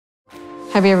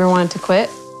Have you ever wanted to quit?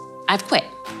 I've quit.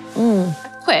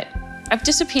 I've quit. I've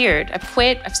disappeared. I've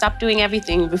quit. I've stopped doing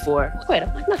everything before. I quit.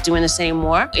 I'm not doing this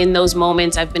anymore. In those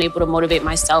moments, I've been able to motivate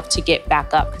myself to get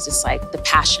back up because it's like the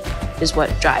passion is what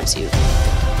drives you.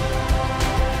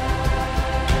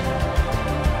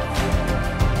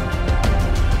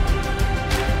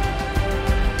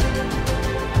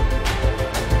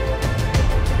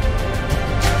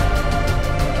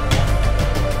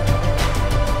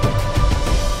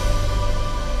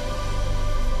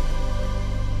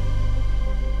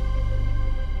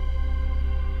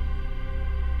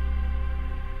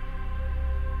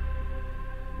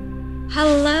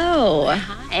 Hello.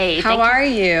 Hi. How are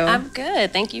you? I'm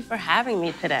good. Thank you for having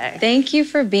me today. Thank you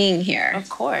for being here. Of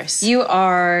course. You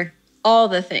are all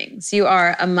the things. You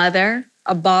are a mother,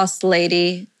 a boss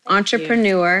lady,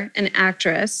 entrepreneur, an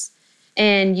actress.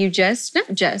 And you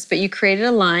but you created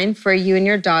a line for you and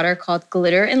your daughter called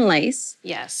Glitter and Lace.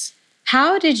 Yes.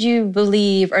 How did you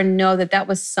believe or know that that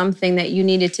was something that you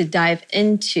needed to dive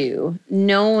into,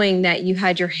 knowing that you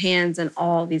had your hands in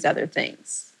all these other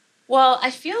things? Well,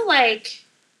 I feel like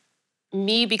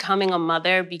me becoming a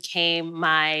mother became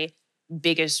my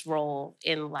biggest role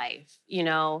in life. You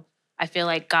know, I feel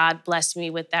like God blessed me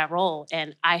with that role,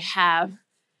 and I have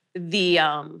the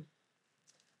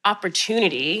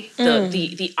opportunity,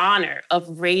 the honor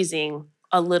of raising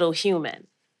a little human.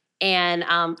 And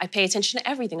I pay attention to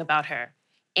everything about her.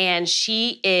 And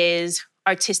she is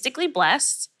artistically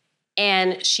blessed,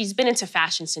 and she's been into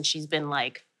fashion since she's been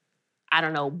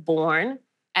born.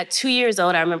 At 2 years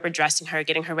old, I remember dressing her,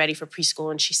 getting her ready for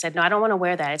preschool, and she said, "No, I don't want to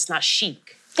wear that. It's not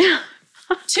chic."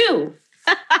 2.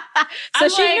 So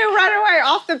she knew right away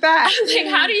off the bat. I'm like,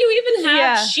 how do you even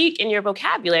have chic in your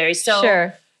vocabulary?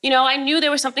 So, I knew there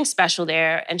was something special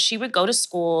there, and she would go to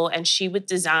school and she would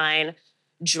design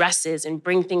dresses and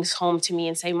bring things home to me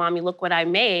and say, "Mommy, look what I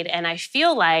made." And I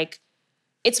feel like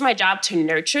it's my job to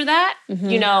nurture that,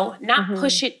 not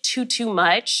push it too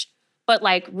much, but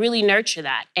like really nurture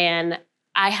that. And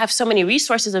I have so many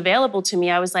resources available to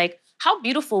me. I was like, how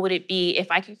beautiful would it be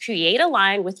if I could create a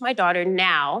line with my daughter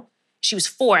now? She was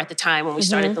 4 at the time when we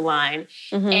started the line.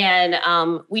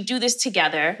 And we do this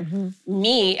together.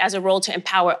 Me as a role to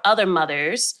empower other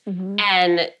mothers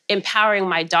and empowering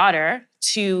my daughter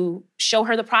to show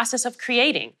her the process of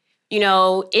creating,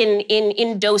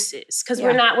 in doses. Because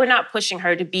we're not pushing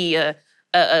her to be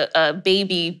a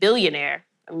baby billionaire.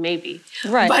 Maybe.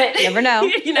 Right. But you never know.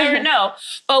 You never know.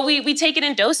 But we take it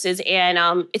in doses,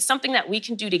 and it's something that we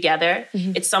can do together.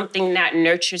 It's something that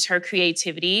nurtures her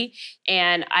creativity.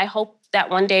 And I hope that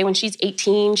one day when she's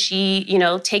 18, she,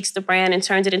 takes the brand and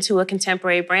turns it into a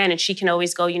contemporary brand. And she can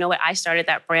always go, you know what, I started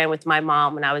that brand with my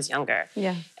mom when I was younger.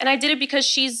 Yeah. And I did it because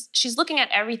she's looking at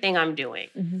everything I'm doing.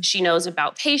 She knows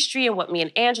about pastry and what me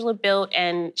and Angela built.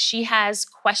 And she has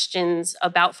questions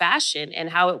about fashion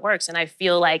and how it works. And I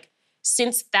feel like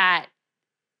since that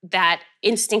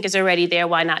instinct is already there,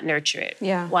 why not nurture it?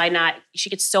 Yeah. Why not? She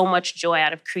gets so much joy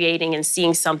out of creating and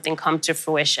seeing something come to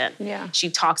fruition. Yeah. She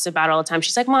talks about it all the time.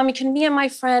 She's like, "Mommy, can me and my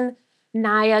friend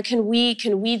Naya, can we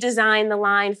design the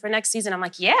line for next season?" I'm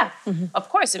like, yeah, of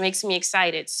course. It makes me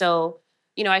excited. So,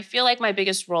 I feel like my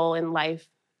biggest role in life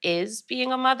is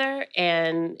being a mother,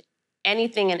 and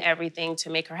anything and everything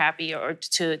to make her happy or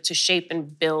to shape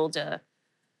and build a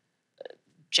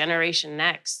generation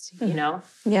next,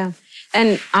 Yeah.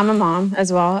 And I'm a mom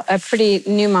as well, a pretty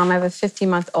new mom. I have a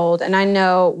 15-month-old. And I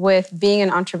know with being an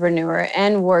entrepreneur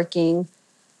and working,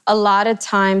 a lot of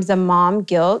times the mom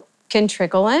guilt can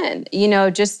trickle in.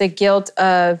 Just the guilt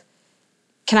of,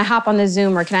 can I hop on the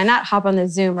Zoom or can I not hop on the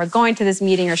Zoom, or going to this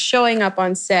meeting or showing up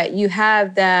on set. You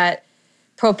have that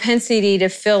propensity to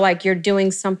feel like you're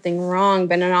doing something wrong,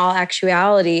 but in all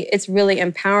actuality, it's really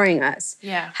empowering us.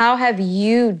 Yeah. How have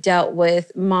you dealt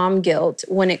with mom guilt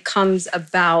when it comes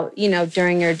about,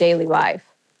 during your daily life?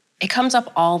 It comes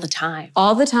up all the time.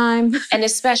 All the time. And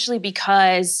especially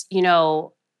because,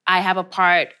 I have a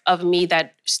part of me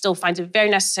that still finds it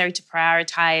very necessary to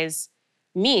prioritize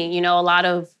me. A lot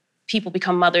of people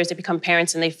become mothers, they become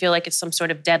parents, and they feel like it's some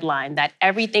sort of deadline, that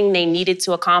everything they needed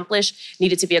to accomplish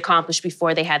needed to be accomplished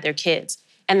before they had their kids.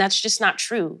 And that's just not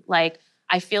true. Like,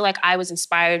 I feel like I was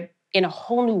inspired in a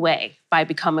whole new way by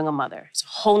becoming a mother. It's a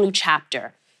whole new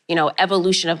chapter,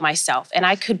 evolution of myself. And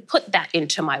I could put that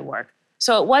into my work.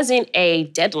 So it wasn't a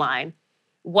deadline,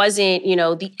 wasn't,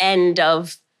 the end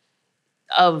of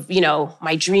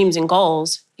my dreams and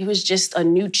goals. It was just a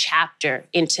new chapter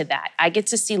into that. I get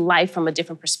to see life from a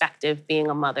different perspective being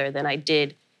a mother than I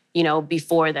did,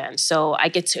 before then. So I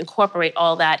get to incorporate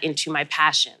all that into my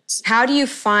passions. How do you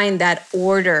find that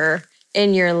order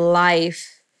in your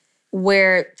life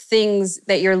where things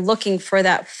that you're looking for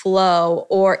that flow,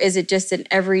 or is it just an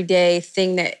everyday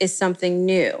thing that is something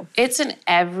new? It's an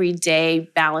everyday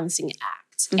balancing act.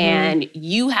 And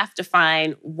you have to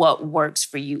find what works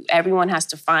for you. Everyone has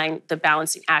to find the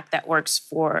balancing act that works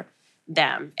for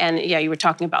them. And yeah, you were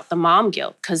talking about the mom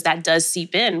guilt, because that does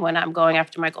seep in when I'm going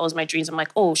after my goals, my dreams. I'm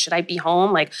like, oh, should I be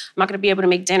home? Like, I'm not going to be able to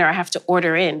make dinner. I have to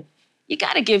order in. You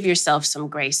got to give yourself some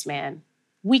grace, man.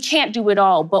 We can't do it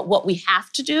all, but what we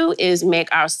have to do is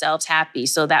make ourselves happy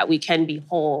so that we can be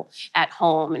whole at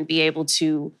home and be able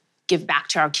to give back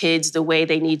to our kids the way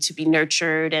they need to be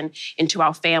nurtured and into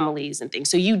our families and things.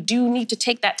 So you do need to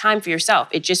take that time for yourself.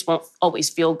 It just won't always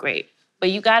feel great,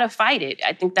 but you got to fight it.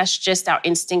 I think that's just our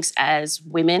instincts as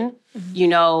women, you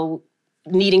know,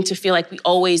 needing to feel like we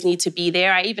always need to be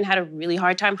there. I even had a really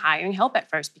hard time hiring help at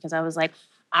first because I was like,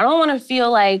 I don't want to feel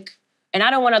like, and I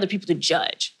don't want other people to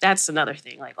judge. That's another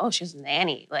thing. Like, oh, she's a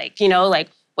nanny. Like, you know, like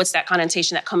what's that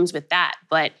connotation that comes with that?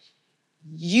 But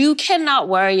you cannot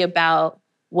worry about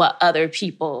what other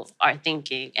people are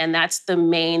thinking. And that's the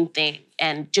main thing.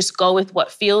 And just go with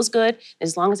what feels good.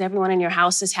 As long as everyone in your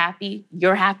house is happy,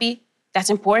 you're happy. That's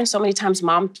important. So many times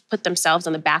moms put themselves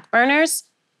on the back burners.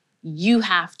 You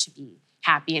have to be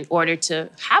happy in order to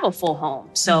have a full home.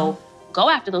 So go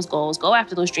after those goals, go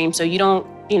after those dreams so you don't,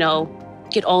 you know,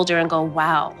 get older and go,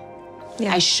 wow,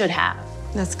 I should have.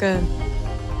 That's good.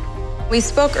 We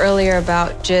spoke earlier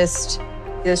about just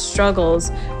the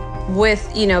struggles with,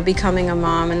 you know, becoming a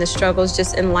mom and the struggles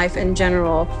just in life in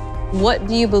general. What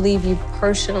do you believe you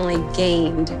personally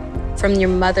gained from your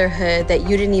motherhood that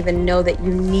you didn't even know that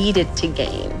you needed to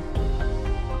gain?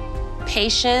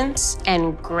 Patience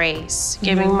and grace,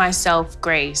 giving myself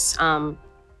grace,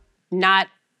 not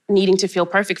needing to feel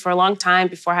perfect. For a long time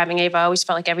before having Ava, I always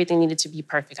felt like everything needed to be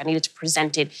perfect. I needed to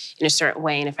present it in a certain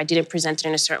way. And if I didn't present it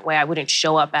in a certain way, I wouldn't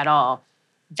show up at all.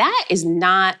 That is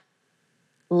not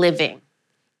living.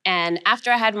 And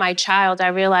after I had my child, I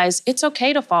realized it's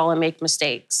okay to fall and make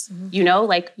mistakes. You know,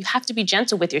 like you have to be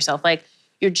gentle with yourself. Like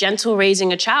you're gentle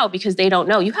raising a child because they don't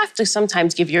know. You have to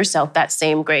sometimes give yourself that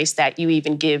same grace that you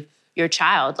even give your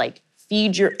child. Like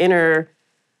feed your inner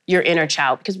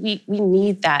child, because we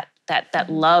need that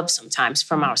love sometimes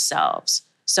from ourselves.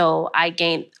 So I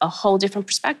gained a whole different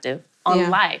perspective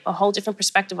on life, a whole different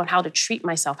perspective on how to treat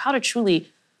myself, how to truly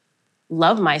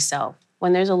love myself.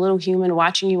 When there's a little human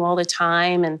watching you all the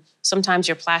time and sometimes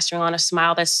you're plastering on a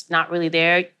smile that's not really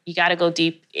there, you got to go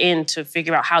deep in to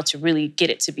figure out how to really get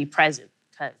it to be present.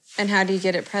 And how do you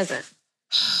get it present?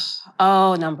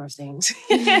 Oh, a number of things.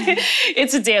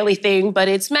 It's a daily thing, but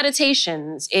it's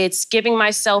meditations. It's giving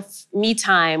myself me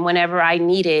time whenever I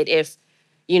need it. If,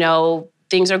 you know,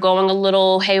 things are going a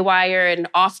little haywire and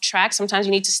off track, sometimes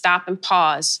you need to stop and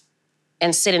pause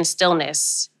and sit in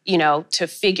stillness, you know, to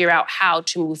figure out how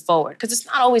to move forward. Because it's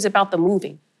not always about the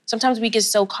moving. Sometimes we get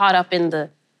so caught up in the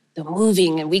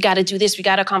moving and we got to do this, we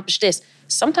got to accomplish this.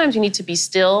 Sometimes you need to be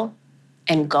still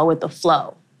and go with the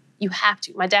flow. You have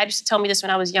to. My dad used to tell me this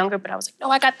when I was younger, but I was like, no,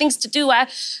 I got things to do. I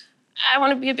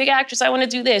want to be a big actress. I want to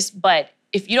do this. But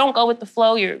if you don't go with the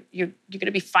flow, you're going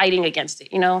to be fighting against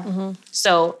it, you know?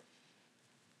 So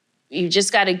you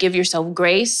just got to give yourself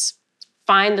grace,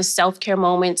 find the self-care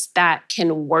moments that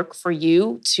can work for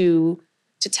you to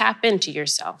tap into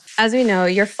yourself. As we know,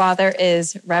 your father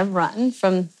is Rev Run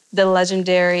from the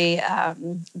legendary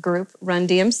group Run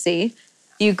DMC.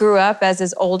 You grew up as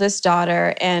his oldest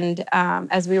daughter, and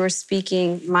as we were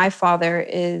speaking, my father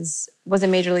was a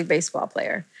Major League Baseball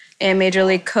player and Major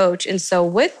League coach. And so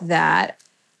with that,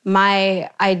 my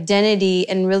identity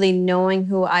and really knowing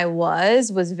who I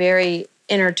was very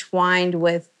intertwined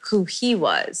with who he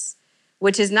was,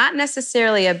 which is not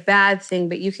necessarily a bad thing,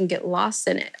 but you can get lost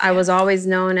in it. I was always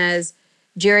known as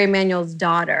Jerry Manuel's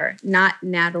daughter, not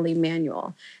Natalie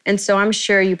Manuel. And so I'm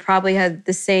sure you probably had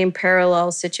the same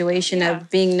parallel situation of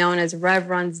being known as Rev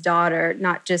Run's daughter,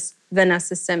 not just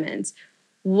Vanessa Simmons.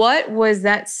 What was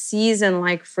that season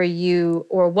like for you,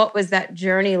 or what was that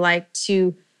journey like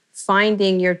to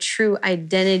finding your true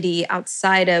identity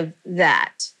outside of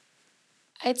that?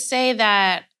 I'd say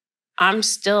that I'm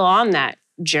still on that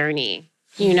journey.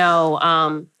 You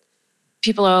know,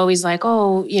 people are always like,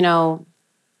 oh, you know,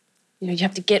 you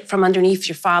have to get from underneath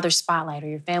your father's spotlight or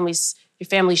your family's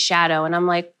shadow. And I'm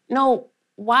like, no,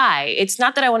 why? It's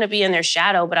not that I want to be in their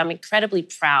shadow, but I'm incredibly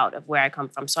proud of where I come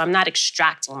from. So I'm not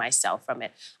extracting myself from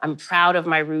it. I'm proud of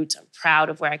my roots. I'm proud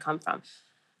of where I come from.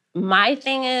 My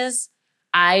thing is,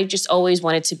 I just always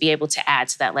wanted to be able to add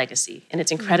to that legacy. And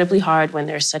it's incredibly hard when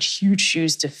there's such huge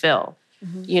shoes to fill.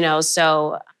 You know,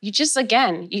 so you just,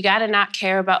 again, you got to not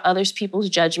care about other people's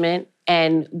judgment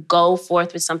and go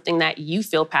forth with something that you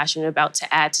feel passionate about to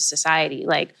add to society,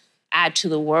 like add to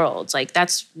the world. Like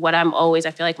that's what I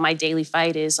feel like my daily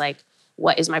fight is like,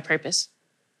 what is my purpose?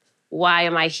 Why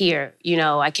am I here? You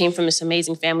know, I came from this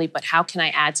amazing family, but how can I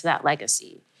add to that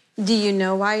legacy? Do you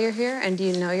know why you're here and do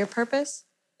you know your purpose?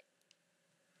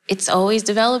 It's always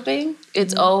developing.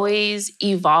 It's always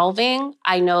evolving.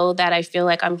 I know that I feel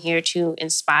like I'm here to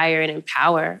inspire and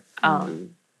empower.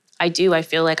 I do. I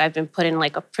feel like I've been put in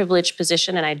like a privileged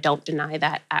position and I don't deny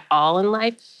that at all in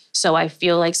life. So I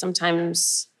feel like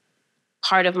sometimes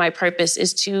part of my purpose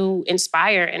is to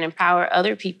inspire and empower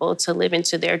other people to live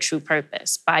into their true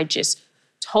purpose by just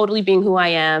totally being who I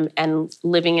am and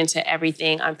living into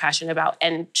everything I'm passionate about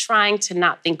and trying to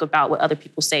not think about what other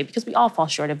people say because we all fall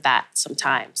short of that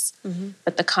sometimes.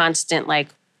 But the constant like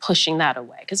pushing that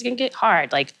away because it can get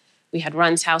hard. Like we had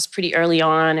Run's House pretty early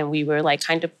on and we were like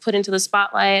kind of put into the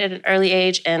spotlight at an early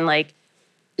age and like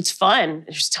it's fun.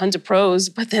 There's tons of pros,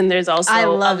 but then there's also I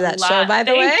love that show, by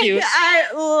the way. Thank you.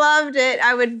 I loved it.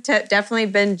 I would definitely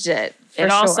binge it. It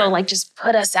also like just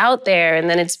put us out there and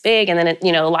then it's big and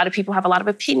then, a lot of people have a lot of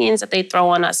opinions that they throw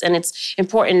on us and it's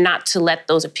important not to let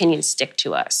those opinions stick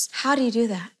to us. How do you do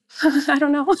that? I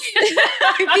don't know.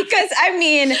 Because I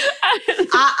mean,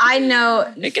 I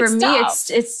know for me,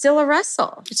 it's still a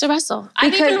wrestle. It's a wrestle.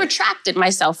 I've even retracted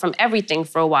myself from everything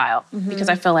for a while because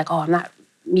I feel like, I'm not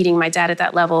meeting my dad at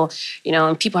that level,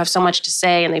 and people have so much to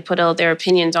say and they put all their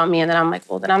opinions on me and then I'm like,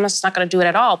 well, then I'm just not going to do it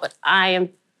at all. But I am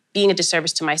being a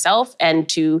disservice to myself and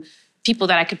to people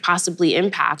that I could possibly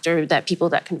impact or that people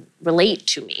that can relate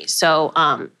to me. So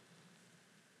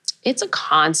it's a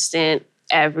constant,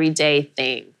 everyday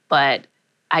thing. But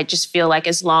I just feel like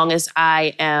as long as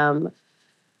I am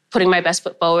putting my best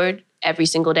foot forward every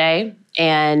single day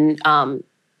and,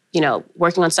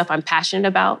 working on stuff I'm passionate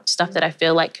about, stuff that I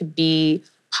feel like could be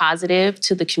positive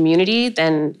to the community,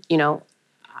 then,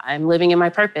 I'm living in my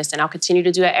purpose and I'll continue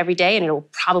to do it every day and it'll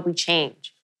probably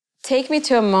change. Take me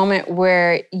to a moment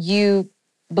where you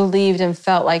believed and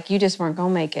felt like you just weren't going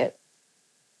to make it.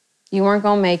 You weren't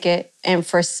going to make it. And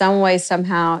for some way,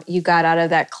 somehow, you got out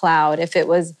of that cloud. If it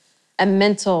was a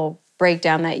mental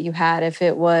breakdown that you had, if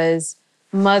it was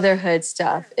motherhood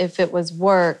stuff, if it was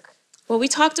work. Well, we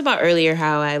talked about earlier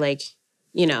how I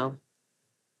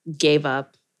gave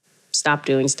up, stopped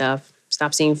doing stuff,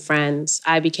 stopped seeing friends.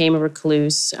 I became a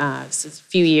recluse a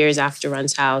few years after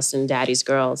Run's House and Daddy's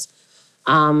Girls.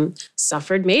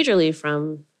 Suffered majorly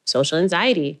from social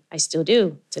anxiety. I still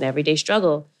do. It's an everyday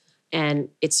struggle. And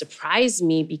it surprised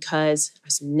me because I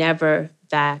was never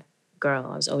that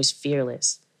girl. I was always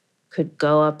fearless. Could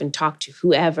go up and talk to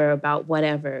whoever about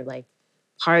whatever, like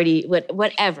party,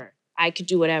 whatever. I could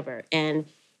do whatever. And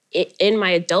in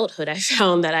my adulthood, I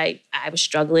found that I was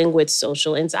struggling with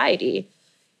social anxiety.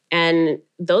 And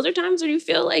those are times when you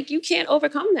feel like you can't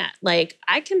overcome that. Like,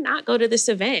 I cannot go to this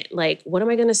event. Like, what am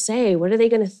I going to say? What are they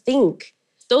going to think?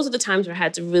 Those are the times where I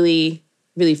had to really,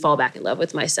 really fall back in love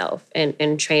with myself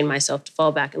and train myself to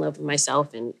fall back in love with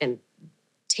myself and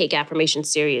take affirmation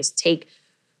serious, take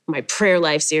my prayer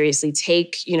life seriously,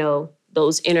 take,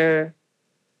 those inner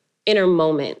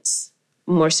moments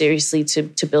more seriously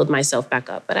to build myself back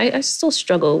up. But I still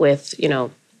struggle with,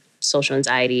 social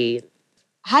anxiety.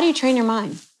 How do you train your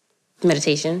mind?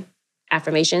 Meditation,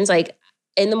 affirmations. Like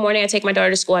in the morning, I take my daughter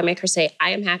to school. I make her say,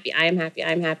 I am happy, I am happy,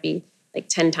 I am happy, like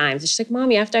 10 times. And she's like,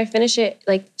 Mommy, after I finish it,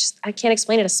 I can't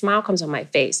explain it. A smile comes on my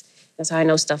face. That's how I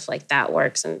know stuff like that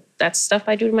works. And that's stuff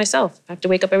I do to myself. I have to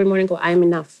wake up every morning and go, I am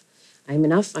enough. I am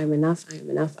enough, I'm enough, I am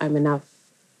enough, I'm enough.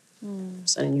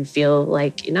 So then you feel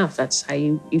like enough. That's how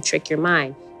you trick your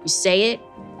mind. You say it,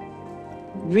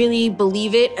 really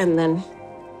believe it, and then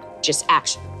just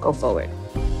action, go forward.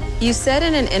 You said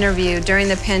in an interview during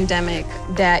the pandemic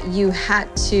that you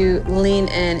had to lean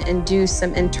in and do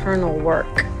some internal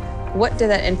work. What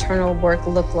did that internal work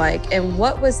look like, and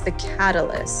what was the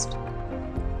catalyst?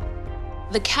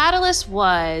 The catalyst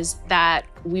was that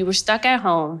we were stuck at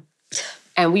home,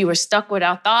 and we were stuck with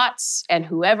our thoughts and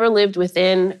whoever lived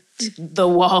within the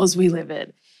walls we live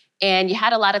in. And you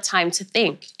had a lot of time to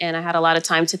think, and I had a lot of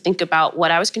time to think about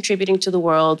what I was contributing to the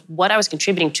world, what I was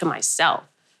contributing to myself.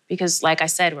 Because like I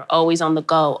said, we're always on the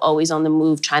go, always on the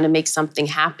move, trying to make something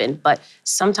happen. But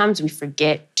sometimes we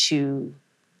forget to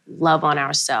love on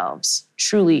ourselves,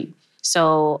 truly.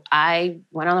 So I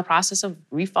went on the process of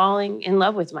refalling in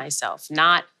love with myself,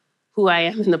 not who I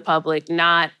am in the public,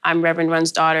 not I'm Reverend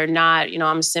Run's daughter, not,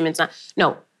 I'm Simmons.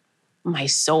 No, my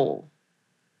soul.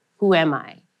 Who am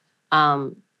I?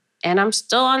 And I'm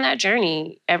still on that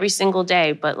journey every single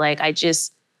day. But I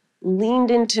just leaned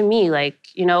into me, like,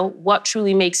 you know, what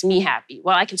truly makes me happy?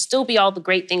 Well, I can still be all the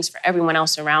great things for everyone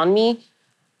else around me.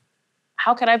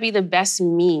 How could I be the best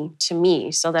me to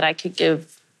me so that I could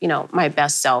give, you know, my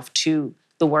best self to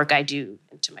the work I do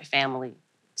and to my family,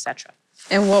 etc.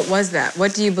 And what was that?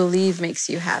 What do you believe makes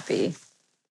you happy?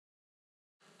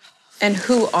 And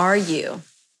who are you?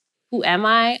 Who am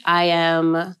I? I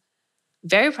am a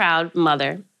very proud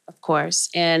mother, of course,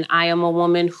 and I am a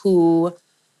woman who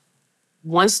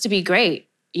wants to be great.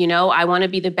 You know, I want to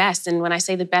be the best. And when I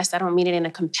say the best, I don't mean it in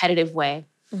a competitive way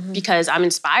because I'm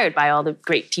inspired by all the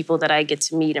great people that I get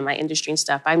to meet in my industry and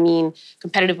stuff. I mean,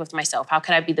 competitive with myself. How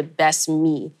could I be the best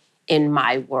me in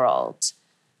my world?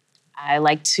 I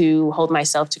like to hold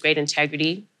myself to great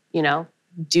integrity, you know,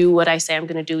 do what I say I'm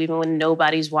going to do even when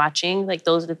nobody's watching. Like,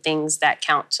 those are the things that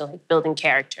count to, like, building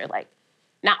character. Like,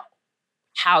 not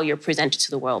how you're presented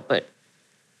to the world, but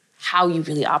how you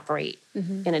really operate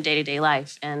in a day-to-day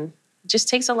life. And it just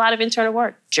takes a lot of internal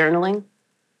work. Journaling,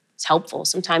 it's helpful.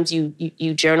 Sometimes you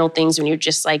journal things when you're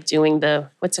just like doing the,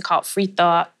 what's it called, free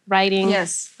thought writing.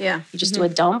 Yes, yeah. You just do a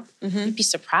dump. You'd be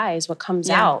surprised what comes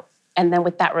out. And then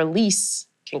with that release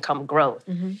can come growth.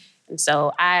 And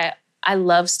so I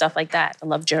love stuff like that. I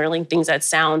love journaling, things that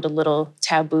sound a little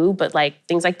taboo, but like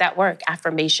things like that work.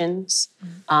 Affirmations,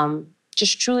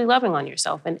 just truly loving on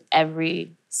yourself in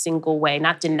every single way,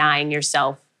 not denying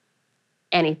yourself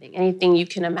anything you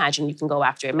can imagine, you can go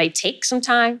after. It may take some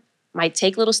time, might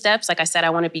take little steps. Like I said, I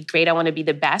want to be great. I want to be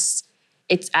the best.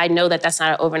 I know that that's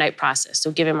not an overnight process.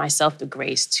 So giving myself the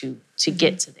grace to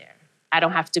get to there. I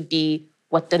don't have to be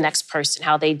what the next person,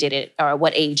 how they did it, or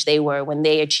what age they were when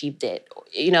they achieved it.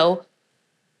 You know,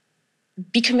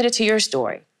 be committed to your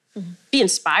story. Be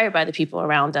inspired by the people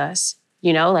around us.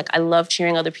 You know, like, I love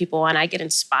cheering other people on. I get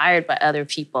inspired by other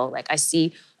people. Like, I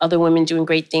see other women doing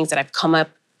great things that I've come up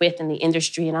with in the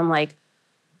industry. And I'm like,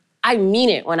 I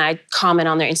mean it when I comment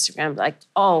on their Instagram, like,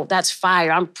 oh, that's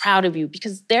fire. I'm proud of you,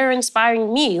 because they're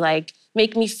inspiring me, like,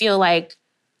 make me feel like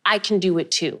I can do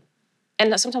it too.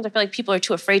 And sometimes I feel like people are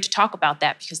too afraid to talk about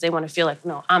that because they want to feel like,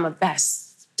 no, I'm a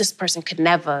best. This person could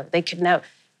never, they could never.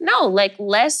 No, like,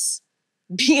 let's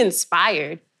be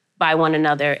inspired by one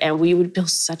another, and we would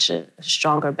build such a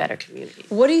stronger, better community.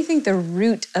 What do you think the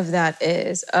root of that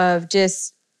is, of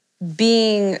just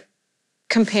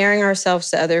comparing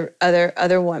ourselves to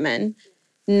other women,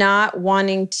 not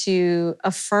wanting to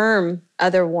affirm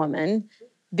other women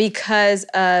because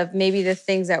of maybe the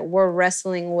things that we're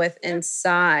wrestling with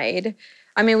inside?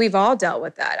 I mean, we've all dealt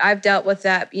with that. I've dealt with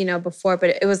that, you know, before,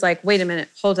 but it was like, wait a minute,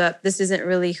 hold up. This isn't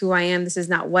really who I am. This is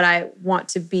not what I want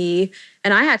to be.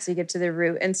 And I had to get to the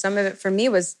root. And some of it for me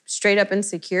was straight up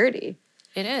insecurity.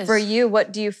 It is. For you,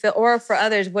 what do you feel? Or for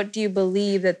others, what do you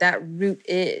believe that root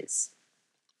is?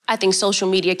 I think social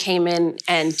media came in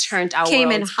and turned our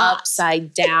world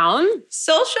upside down.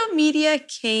 Social media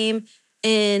came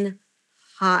in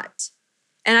hot.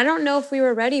 And I don't know if we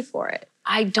were ready for it.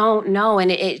 I don't know.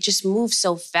 And it just moved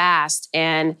so fast.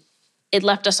 And it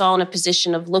left us all in a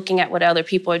position of looking at what other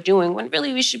people are doing when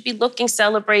really we should be looking,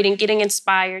 celebrating, getting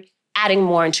inspired, adding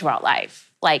more into our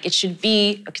life. Like, it should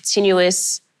be a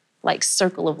continuous, like,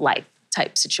 circle of life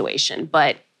type situation.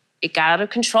 But it got out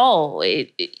of control.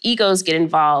 Egos get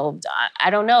involved. I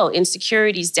don't know.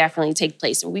 Insecurities definitely take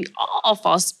place. And we all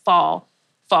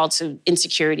fall to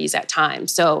insecurities at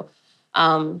times. So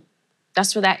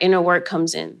that's where that inner work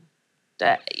comes in.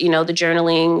 You know, the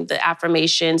journaling, the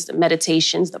affirmations, the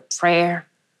meditations, the prayer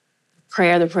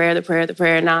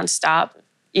nonstop,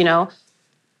 you know,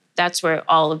 that's where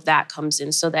all of that comes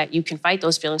in, so that you can fight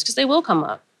those feelings, because they will come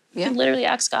up. You can literally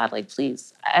ask God, like,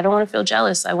 please, I don't want to feel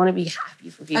jealous. I want to be happy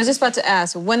for people. I was just about to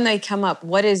ask, when they come up,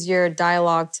 what is your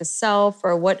dialogue to self,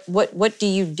 or what do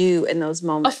you do in those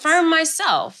moments? Affirm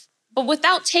myself, but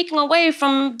without taking away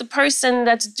from the person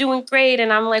that's doing great.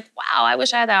 And I'm like, wow, I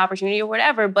wish I had that opportunity or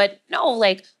whatever. But no,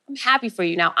 like, I'm happy for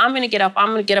you. Now I'm going to get up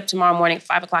tomorrow morning,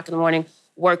 5 o'clock in the morning,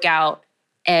 work out,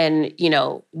 and, you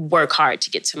know, work hard to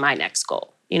get to my next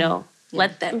goal, you know?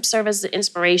 Let them serve as the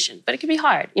inspiration. But it can be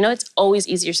hard. You know, it's always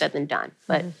easier said than done.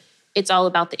 But it's all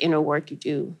about the inner work you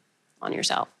do on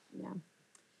yourself. Yeah.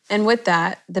 And with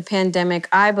that, the pandemic,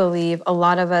 I believe a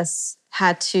lot of us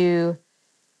had to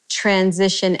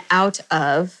transition out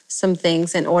of some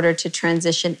things in order to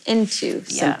transition into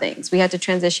some things. We had to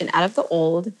transition out of the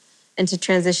old and to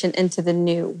transition into the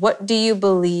new. What do you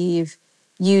believe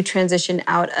you transitioned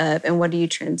out of, and what are you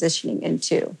transitioning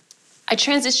into? I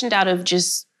transitioned out of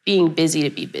just being busy to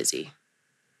be busy.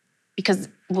 Because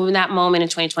in that moment in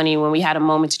 2020, when we had a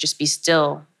moment to just be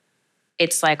still,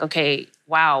 it's like, okay,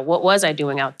 wow, what was I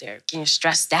doing out there? Getting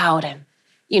stressed out. And,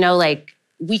 you know, like,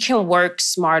 we can work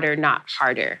smarter, not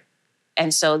harder.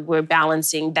 And so we're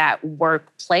balancing that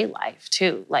work-play life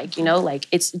too. Like, you know, like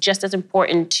it's just as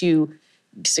important to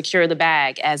secure the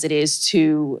bag as it is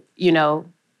to, you know,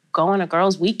 go on a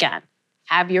girls' weekend,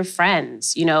 have your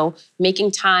friends, you know,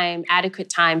 making time, adequate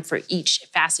time for each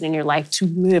facet in your life to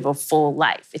live a full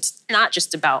life. It's not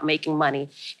just about making money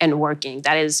and working.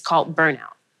 That is called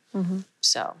burnout.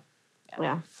 So,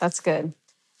 yeah, that's good.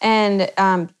 And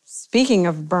speaking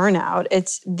of burnout,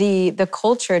 it's the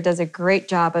culture does a great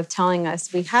job of telling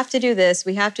us we have to do this,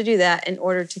 we have to do that in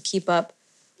order to keep up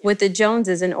with the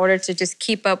Joneses, in order to just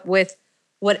keep up with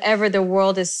whatever the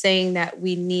world is saying that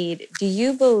we need. Do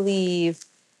you believe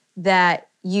that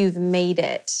you've made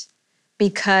it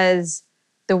because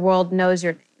the world knows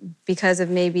your name, because of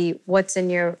maybe what's in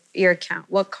your account,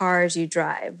 what cars you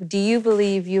drive? Do you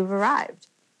believe you've arrived?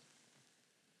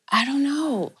 I don't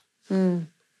know.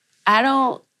 I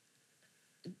don't,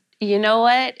 you know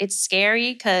what? It's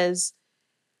scary because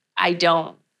I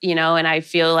don't, you know, and I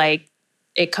feel like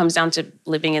it comes down to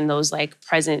living in those like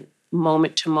present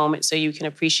moment to moment so you can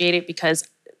appreciate it. Because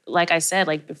like I said,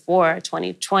 like before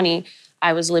 2020,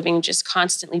 I was living just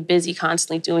constantly busy,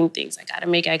 constantly doing things. I gotta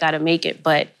make it.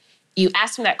 But you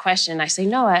ask me that question and I say,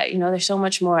 no, you know, there's so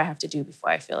much more I have to do before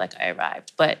I feel like I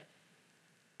arrived. But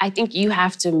I think you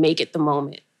have to make it the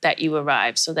moment that you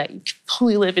arrive so that you can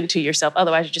fully live into yourself.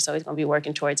 Otherwise, you're just always gonna be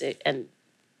working towards it. And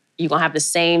you're gonna have the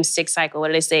same sick cycle. What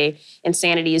do they say?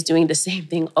 Insanity is doing the same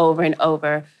thing over and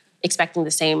over, expecting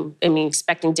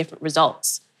different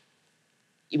results.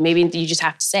 Maybe you just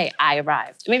have to say, I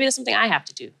arrived. Maybe that's something I have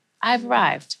to do. I've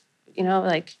arrived. You know,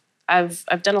 like I've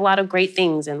done a lot of great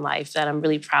things in life that I'm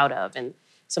really proud of. And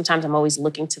sometimes I'm always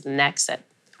looking to the next that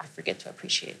I forget to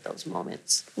appreciate those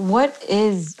moments. What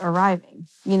is arriving,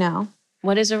 you know?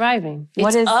 What is arriving?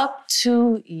 It's up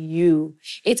to you.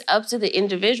 It's up to the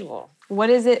individual.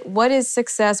 What is it? What is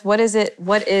success? What is it?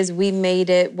 What is we made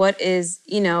it? What is,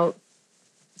 you know,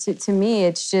 to me,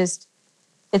 it's just,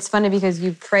 it's funny because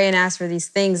you pray and ask for these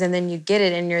things and then you get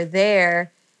it and you're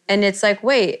there. And it's like,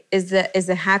 wait, is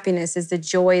the happiness, is the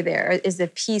joy there? Is the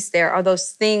peace there? Are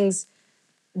those things,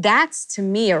 that's to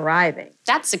me arriving.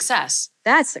 That's success.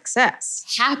 That's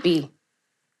success. Happy.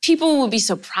 People will be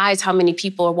surprised how many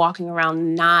people are walking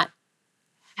around not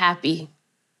happy,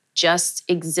 just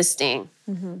existing.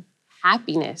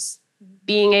 Happiness.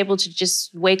 Being able to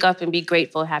just wake up and be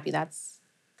grateful, happy, that's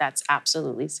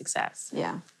absolutely success.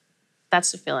 Yeah.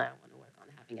 That's the feeling I want to work on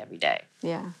having every day.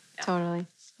 Yeah, totally.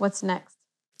 What's next?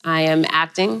 I am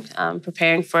acting,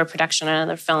 preparing for a production on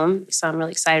another film, so I'm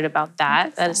really excited about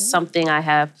that. That is something I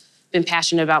have been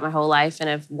passionate about my whole life and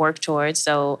have worked towards,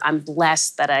 so I'm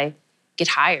blessed that I get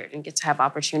hired and get to have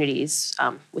opportunities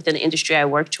within the industry I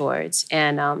work towards.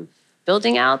 And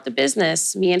building out the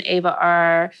business. Me and Ava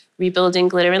are rebuilding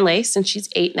Glitter and Lace, and she's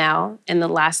 8 now. And the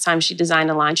last time she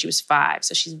designed a line, she was 5.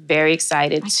 So she's very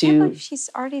excited I can't believe she's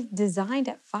already designed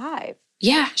at 5.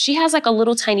 Yeah, she has like a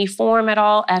little tiny form at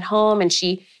home, and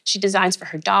she designs for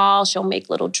her doll. She'll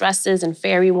make little dresses and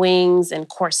fairy wings and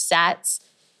corsets.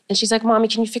 And she's like, "Mommy,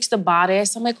 can you fix the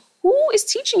bodice?" I'm like, "Who is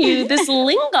teaching you this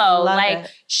lingo?" Like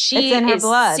it. she It's in her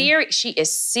blood. She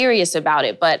is serious about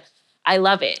it, but I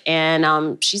love it.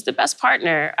 And she's the best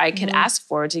partner I could ask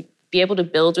for to be able to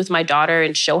build with my daughter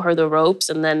and show her the ropes,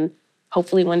 and then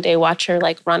hopefully one day watch her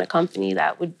like run a company.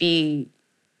 That would be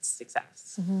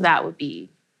success. That would be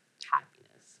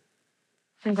happiness.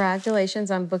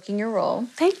 Congratulations on booking your role.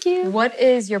 Thank you. What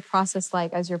is your process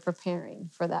like as you're preparing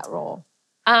for that role?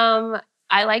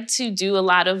 I like to do a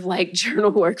lot of like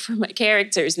journal work for my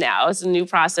characters now. It's a new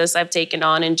process I've taken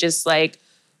on, and just like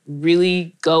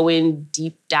really go in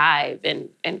deep dive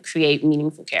and create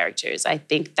meaningful characters. I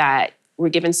think that we're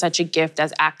given such a gift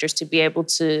as actors to be able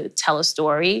to tell a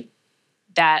story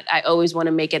that I always want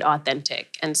to make it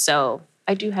authentic. And so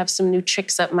I do have some new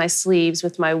tricks up my sleeves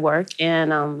with my work,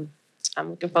 and I'm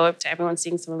looking forward to everyone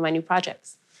seeing some of my new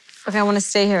projects. Okay, I want to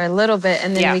stay here a little bit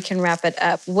and then we can wrap it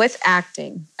up. With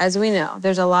acting, as we know,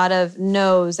 there's a lot of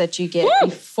no's that you get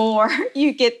before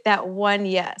you get that one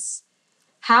yes.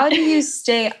 How do you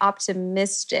stay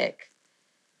optimistic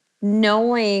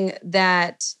knowing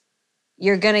that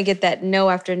you're going to get that no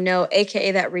after no,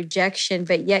 AKA that rejection,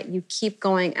 but yet you keep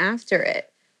going after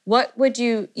it? What would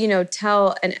you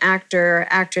tell an actor or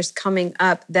actress coming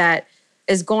up that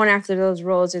is going after those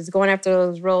roles,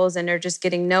 and they're just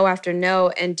getting no after no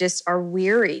and just are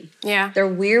weary? Yeah. They're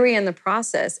weary in the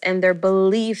process, and their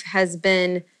belief has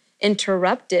been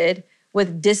interrupted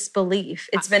with disbelief.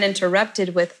 It's been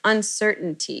interrupted with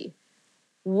uncertainty.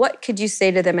 What could you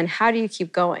say to them, and how do you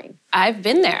keep going? I've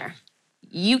been there.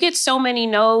 You get so many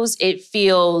no's, it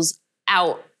feels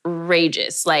out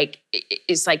outrageous. Like,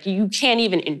 it's like you can't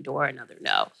even endure another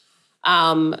no.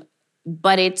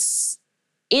 But it's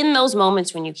in those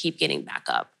moments when you keep getting back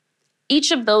up.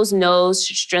 Each of those no's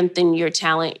should strengthen your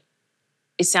talent.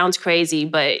 It sounds crazy,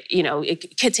 but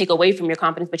it could take away from your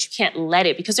confidence, but you can't let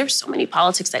it, because there's so many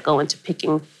politics that go into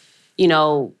picking,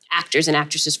 actors and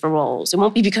actresses for roles. It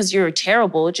won't be because you're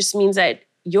terrible. It just means that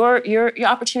your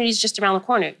opportunity is just around the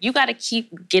corner. You got to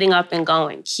keep getting up and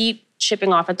going. Keep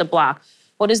chipping off at the block.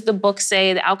 What does the book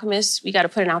say? The Alchemist, we got to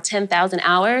put in out 10,000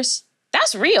 hours.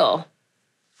 That's real.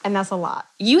 And that's a lot.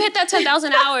 You hit that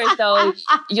 10,000 hours, though,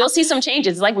 you'll see some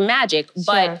changes. It's like magic.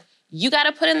 But you got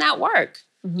to put in that work,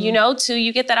 till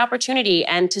you get that opportunity.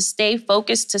 And to stay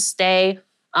focused, to stay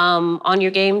on your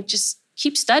game, just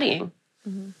keep studying.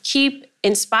 Keep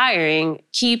inspiring.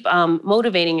 Keep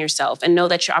motivating yourself. And know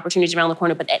that your opportunity is around the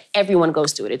corner, but everyone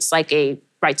goes through it. It's like a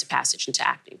rites of passage into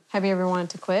acting. Have you ever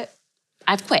wanted to quit?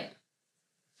 I've quit.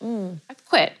 I've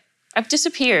quit. I've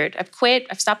disappeared. I've quit.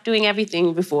 I've stopped doing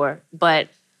everything before. But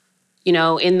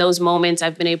in those moments,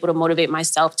 I've been able to motivate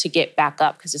myself to get back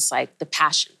up, because it's like the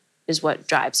passion is what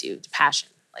drives you, the passion.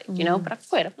 But I've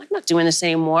quit. I'm like, I'm not doing this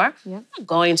anymore. Yeah. I'm not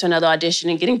going to another audition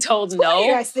and getting told no. Who do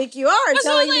you guys think you are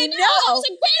telling me no? It was a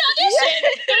great audition.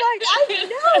 Yeah.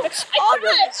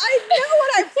 I know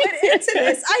what I put into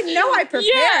this. I know I prepared.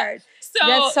 Yeah. So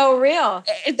that's so real.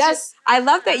 I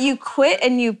love that you quit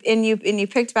and you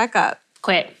picked back up.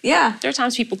 Quit. Yeah. There are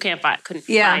times people couldn't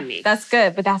find me. That's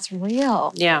good, but that's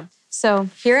real. Yeah. So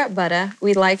here at Butter,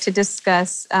 we like to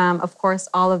discuss, of course,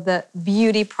 all of the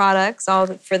beauty products, all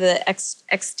for the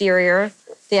exterior,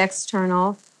 the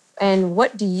external. And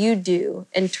what do you do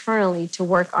internally to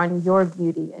work on your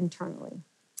beauty internally?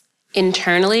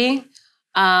 Internally,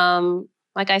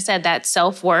 like I said, that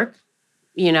self-work,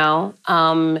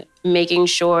 making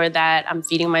sure that I'm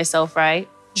feeding myself right,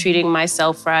 treating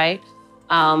myself right,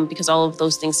 because all of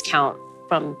those things count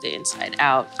from the inside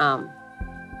out.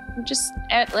 Just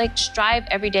strive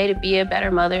every day to be a better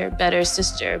mother, better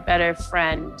sister, better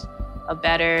friend, a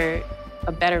better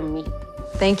me.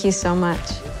 Thank you so much.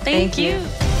 Thank you.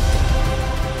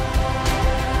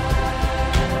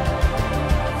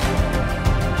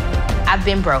 I've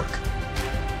been broke.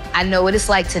 I know what it's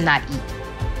like to not eat.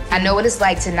 I know what it's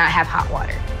like to not have hot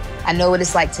water. I know what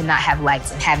it's like to not have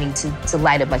lights and having to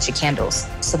light a bunch of candles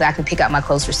so that I can pick out my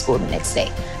clothes for school the next day.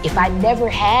 If I never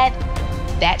had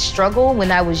that struggle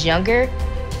when I was younger,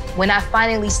 when I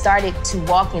finally started to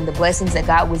walk in the blessings that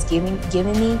God was giving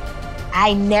me,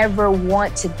 I never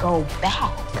want to go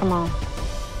back. Come on.